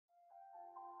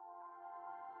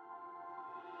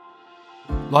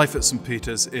Life at St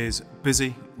Peter's is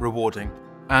busy, rewarding,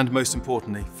 and most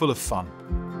importantly, full of fun.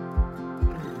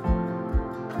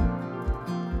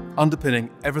 Underpinning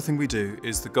everything we do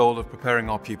is the goal of preparing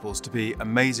our pupils to be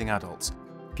amazing adults,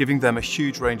 giving them a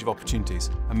huge range of opportunities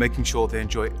and making sure they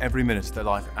enjoy every minute of their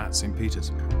life at St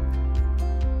Peter's.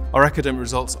 Our academic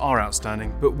results are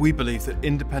outstanding, but we believe that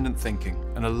independent thinking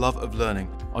and a love of learning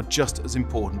are just as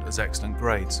important as excellent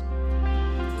grades.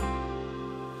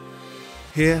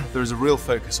 Here, there is a real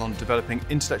focus on developing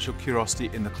intellectual curiosity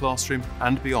in the classroom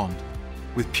and beyond,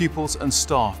 with pupils and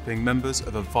staff being members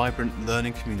of a vibrant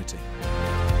learning community.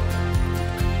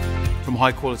 From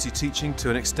high-quality teaching to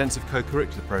an extensive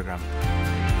co-curricular programme,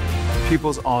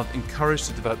 pupils are encouraged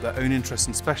to develop their own interests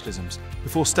and specialisms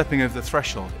before stepping over the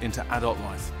threshold into adult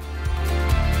life.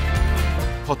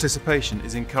 Participation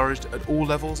is encouraged at all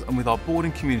levels, and with our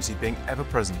boarding community being ever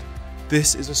present,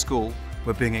 this is a school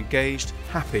where being engaged,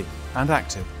 happy and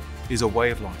active is a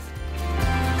way of life.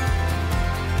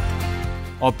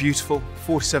 Our beautiful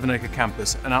 47-acre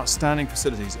campus and outstanding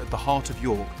facilities at the heart of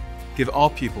York give our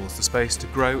pupils the space to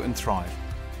grow and thrive,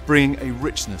 bringing a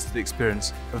richness to the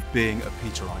experience of being a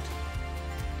Peterite.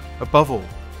 Above all,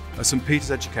 a St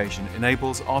Peter's education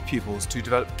enables our pupils to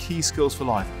develop key skills for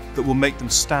life that will make them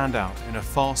stand out in a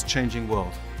fast-changing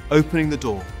world, opening the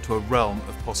door to a realm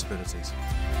of possibilities.